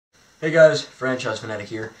Hey guys, Franchise Fanatic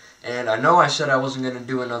here, and I know I said I wasn't going to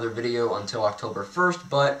do another video until October 1st,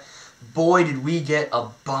 but boy did we get a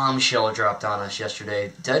bombshell dropped on us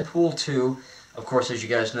yesterday. Deadpool 2, of course, as you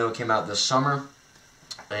guys know, came out this summer,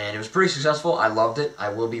 and it was pretty successful. I loved it. I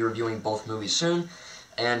will be reviewing both movies soon,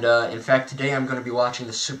 and in fact today I'm going to be watching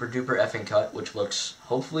the super duper effing cut, which looks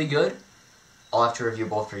hopefully good. I'll have to review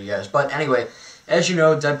both for you guys, but anyway, as you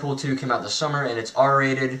know, Deadpool 2 came out this summer, and it's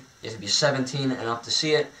R-rated. You have to be 17 and up to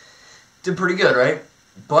see it. Did pretty good, right?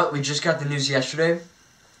 But we just got the news yesterday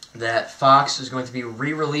that Fox is going to be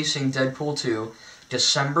re-releasing Deadpool 2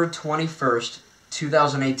 December 21st,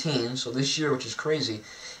 2018, so this year, which is crazy,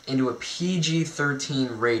 into a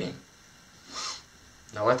PG-13 rating.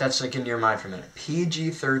 Now let that sink into your mind for a minute.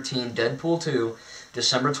 PG-13 Deadpool 2,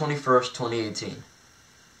 December 21st, 2018.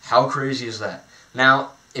 How crazy is that?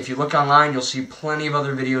 Now, if you look online, you'll see plenty of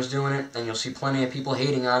other videos doing it, and you'll see plenty of people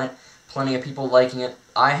hating on it, plenty of people liking it.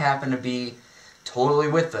 I happen to be totally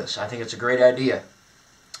with this. I think it's a great idea.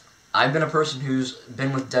 I've been a person who's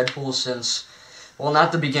been with Deadpool since, well,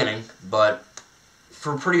 not the beginning, but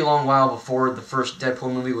for a pretty long while before the first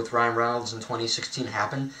Deadpool movie with Ryan Reynolds in 2016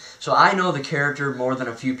 happened. So I know the character more than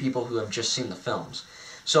a few people who have just seen the films.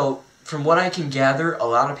 So from what I can gather, a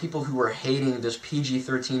lot of people who are hating this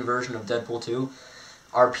PG-13 version of Deadpool 2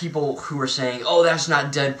 are people who are saying, oh, that's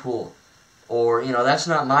not Deadpool. Or, you know, that's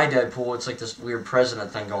not my Deadpool, it's like this weird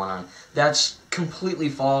president thing going on. That's completely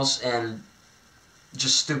false and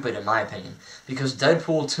just stupid in my opinion. Because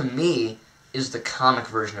Deadpool, to me, is the comic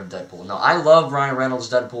version of Deadpool. Now, I love Ryan Reynolds'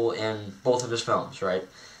 Deadpool in both of his films, right?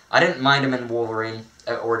 I didn't mind him in Wolverine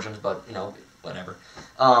Origins, but, you know, whatever.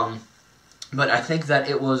 But I think that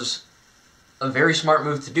it was a very smart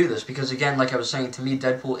move to do this. Because, again, like I was saying, to me,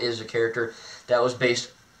 Deadpool is a character that was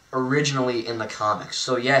based originally in the comics.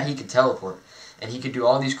 So yeah, he could teleport, and he could do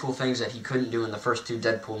all these cool things that he couldn't do in the first two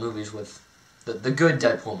Deadpool movies with the good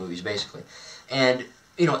Deadpool movies, basically. And,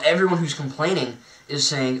 you know, everyone who's complaining is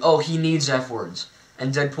saying, oh, he needs F-words,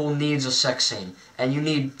 and Deadpool needs a sex scene, and you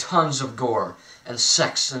need tons of gore, and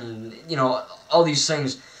sex, and, you know, all these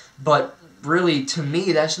things. But really, to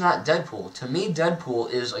me, that's not Deadpool. To me,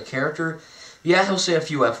 Deadpool is a character, yeah, he'll say a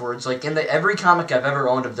few F-words, like in every comic I've ever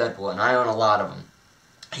owned of Deadpool, and I own a lot of them,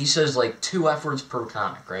 he says like 2 F-words per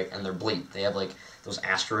comic, right? And they're bleep. They have like those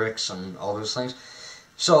asterisks and all those things.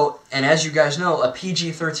 So, and as you guys know, a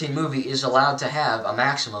PG-13 movie is allowed to have a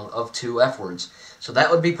maximum of 2 F-words. So that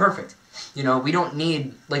would be perfect. You know, we don't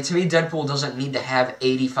need, like, to me, Deadpool doesn't need to have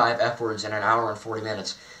 85 F-words in an hour and 40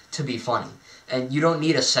 minutes to be funny. And you don't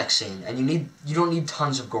need a sex scene, and you don't need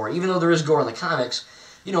tons of gore. Even though there is gore in the comics,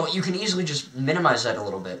 you know, you can easily just minimize that a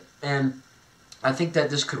little bit. And I think that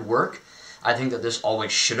this could work. I think that this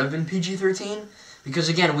always should have been PG-13, because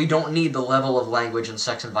again, we don't need the level of language and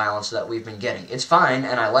sex and violence that we've been getting. It's fine,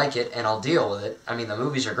 and I like it, and I'll deal with it. I mean, the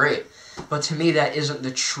movies are great, but to me, that isn't the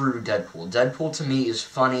true Deadpool. Deadpool, to me, is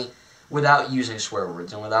funny without using swear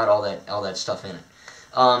words and without all that stuff in it.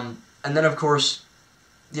 And then, of course,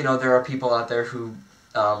 you know, there are people out there who,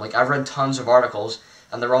 like, I've read tons of articles,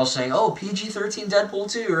 and they're all saying, oh, PG-13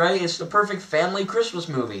 Deadpool 2, right? It's the perfect family Christmas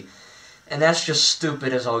movie. And that's just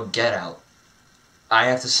stupid as all get out. I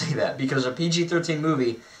have to say that, because a PG-13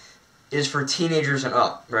 movie is for teenagers and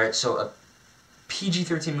up, right? So a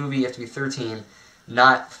PG-13 movie, you have to be 13,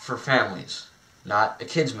 not for families, not a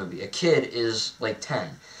kid's movie. A kid is like 10.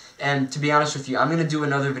 And to be honest with you, I'm going to do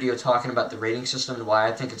another video talking about the rating system and why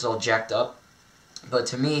I think it's all jacked up. But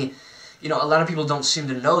to me, you know, a lot of people don't seem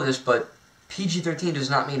to know this, but PG-13 does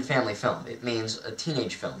not mean family film. It means a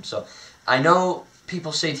teenage film. So I know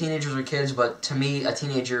people say teenagers are kids, but to me, a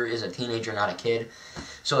teenager is a teenager, not a kid.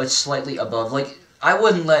 So it's slightly above. Like, I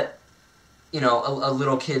wouldn't let, you know, a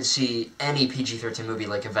little kid see any PG-13 movie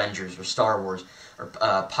like Avengers or Star Wars or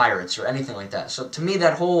Pirates or anything like that. So to me,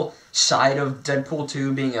 that whole side of Deadpool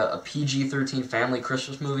 2 being a PG-13 family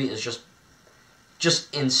Christmas movie is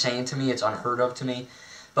just insane to me. It's unheard of to me.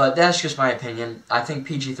 But that's just my opinion. I think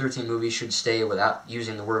PG-13 movies should stay without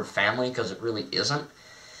using the word family, because it really isn't.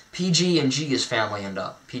 PG and G is family and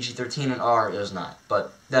up. PG-13 and R is not.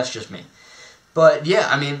 But that's just me. But yeah,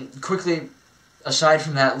 I mean, quickly, aside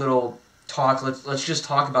from that little talk, let's just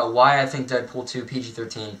talk about why I think Deadpool 2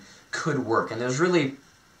 PG-13 could work. And there's really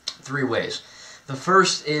 3 ways. The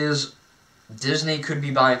first is Disney could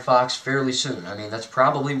be buying Fox fairly soon. I mean, that's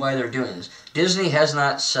probably why they're doing this. Disney has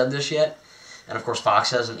not said this yet, and of course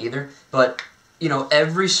Fox hasn't either. But, you know,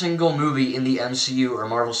 every single movie in the MCU or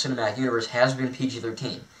Marvel Cinematic Universe has been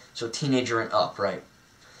PG-13. So teenager and up, right?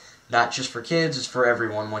 Not just for kids, it's for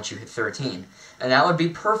everyone once you hit 13. And that would be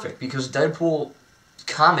perfect, because Deadpool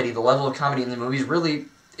comedy, the level of comedy in the movies, really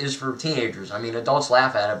is for teenagers. I mean, adults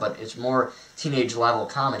laugh at it, but it's more teenage-level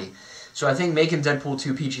comedy. So I think making Deadpool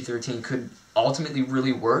 2 PG-13 could ultimately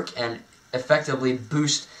really work and effectively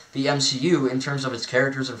boost the MCU in terms of its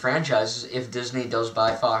characters and franchises if Disney does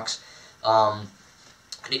buy Fox.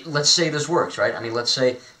 Let's say this works, right? I mean, let's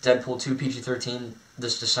say Deadpool 2 PG-13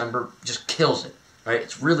 this December just kills it, right?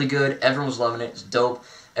 It's really good. Everyone's loving it. It's dope.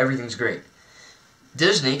 Everything's great.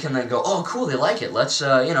 Disney can then go, oh, cool, they like it. Let's,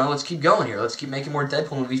 let's keep going here. Let's keep making more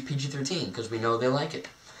Deadpool movies PG-13 because we know they like it.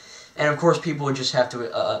 And, of course, people would just have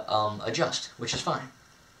to adjust, which is fine.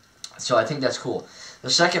 So I think that's cool. The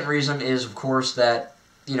second reason is, of course, that,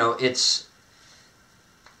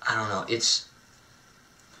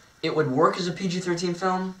 it would work as a PG-13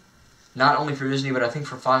 film, not only for Disney, but I think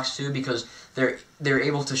for Fox too, because they're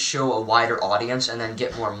able to show a wider audience and then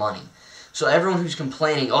get more money. So everyone who's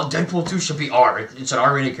complaining, oh, Deadpool 2 should be R, it's an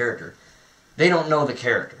R-rated character, they don't know the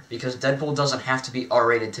character, because Deadpool doesn't have to be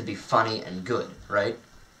R-rated to be funny and good, right?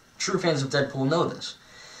 True fans of Deadpool know this.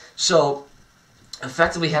 So,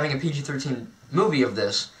 effectively having a PG-13 movie of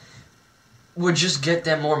this would just get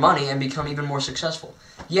them more money and become even more successful.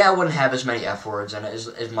 Yeah, it wouldn't have as many F-words and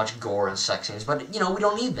as much gore and sex scenes, but, we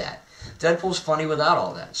don't need that. Deadpool's funny without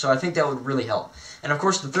all that, so I think that would really help. And, of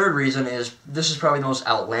course, the third reason is, this is probably the most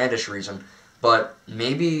outlandish reason, but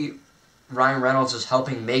maybe Ryan Reynolds is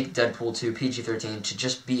helping make Deadpool 2 PG-13 to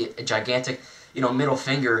just be a gigantic, middle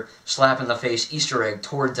finger slap in the face Easter egg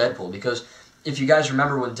toward Deadpool, because if you guys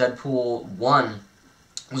remember when Deadpool 1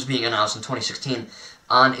 was being announced in 2016,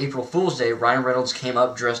 on April Fool's Day, Ryan Reynolds came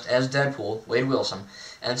up dressed as Deadpool, Wade Wilson,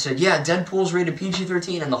 and said, yeah, Deadpool's rated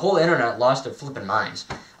PG-13, and the whole internet lost their flippin' minds.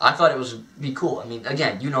 I thought it would be cool. I mean,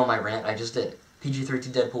 again, you know my rant, I just did it. PG-13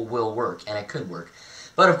 Deadpool will work, and it could work.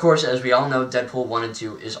 But, of course, as we all know, Deadpool 1 and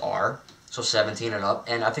 2 is R, so 17 and up,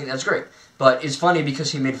 and I think that's great. But it's funny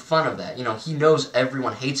because he made fun of that. He knows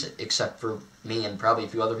everyone hates it, except for me and probably a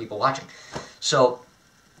few other people watching. So,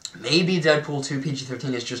 maybe Deadpool 2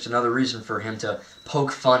 PG-13 is just another reason for him to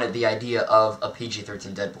poke fun at the idea of a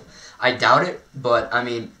PG-13 Deadpool. I doubt it, but, I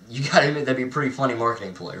mean, you gotta admit that'd be a pretty funny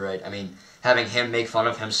marketing ploy, right? I mean, having him make fun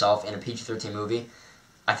of himself in a PG-13 movie,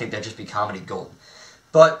 I think that'd just be comedy gold.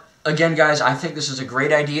 But, again, guys, I think this is a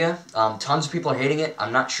great idea. Tons of people are hating it.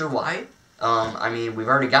 I'm not sure why. I mean, we've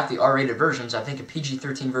already got the R-rated versions. I think a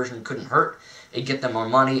PG-13 version couldn't hurt. It'd get them more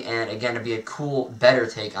money, and, again, it'd be a cool, better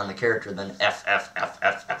take on the character than F, F, F,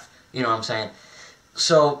 F, F. You know what I'm saying?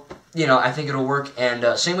 So, I think it'll work,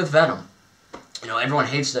 and same with Venom. Everyone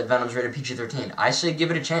hates that Venom's rated PG-13. I say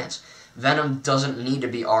give it a chance. Venom doesn't need to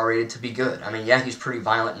be R-rated to be good. I mean, yeah, he's pretty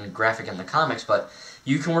violent and graphic in the comics, but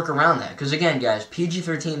you can work around that. Because, again, guys,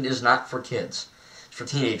 PG-13 is not for kids. It's for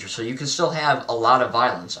teenagers, so you can still have a lot of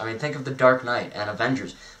violence. I mean, think of The Dark Knight and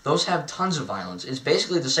Avengers. Those have tons of violence. It's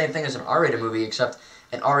basically the same thing as an R-rated movie, except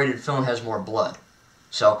an R-rated film has more blood.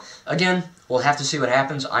 So, again, we'll have to see what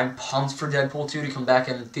happens. I'm pumped for Deadpool 2 to come back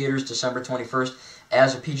in theaters December 21st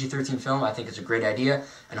as a PG-13 film. I think it's a great idea,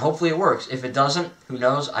 and hopefully it works. If it doesn't, who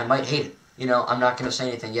knows, I might hate it. I'm not going to say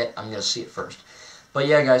anything yet. I'm going to see it first. But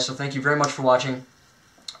yeah, guys, so thank you very much for watching.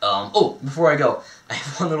 Oh, before I go, I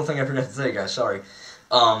have one little thing I forgot to say, guys, sorry.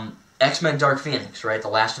 X-Men Dark Phoenix, right, the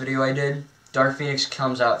last video I did, Dark Phoenix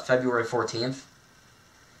comes out February 14th.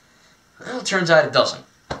 Well, it turns out it doesn't.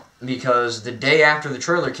 Because the day after the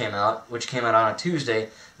trailer came out, which came out on a Tuesday,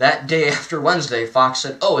 that day after Wednesday, Fox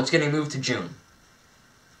said, oh, it's getting moved to June.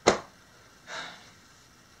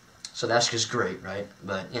 So that's just great, right?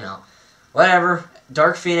 But, whatever.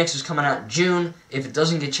 Dark Phoenix is coming out in June, if it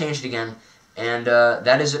doesn't get changed again. And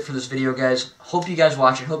that is it for this video, guys. Hope you guys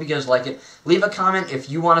watch it. Hope you guys like it. Leave a comment if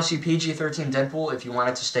you want to see PG-13 Deadpool, if you want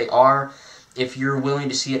it to stay R, if you're willing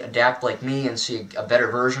to see it adapt like me and see a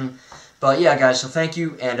better version. But yeah, guys, so thank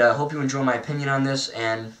you, and hope you enjoy my opinion on this,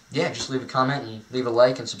 and yeah, just leave a comment, and leave a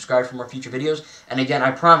like, and subscribe for more future videos. And again,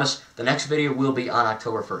 I promise, the next video will be on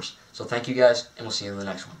October 1st. So thank you, guys, and we'll see you in the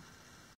next one.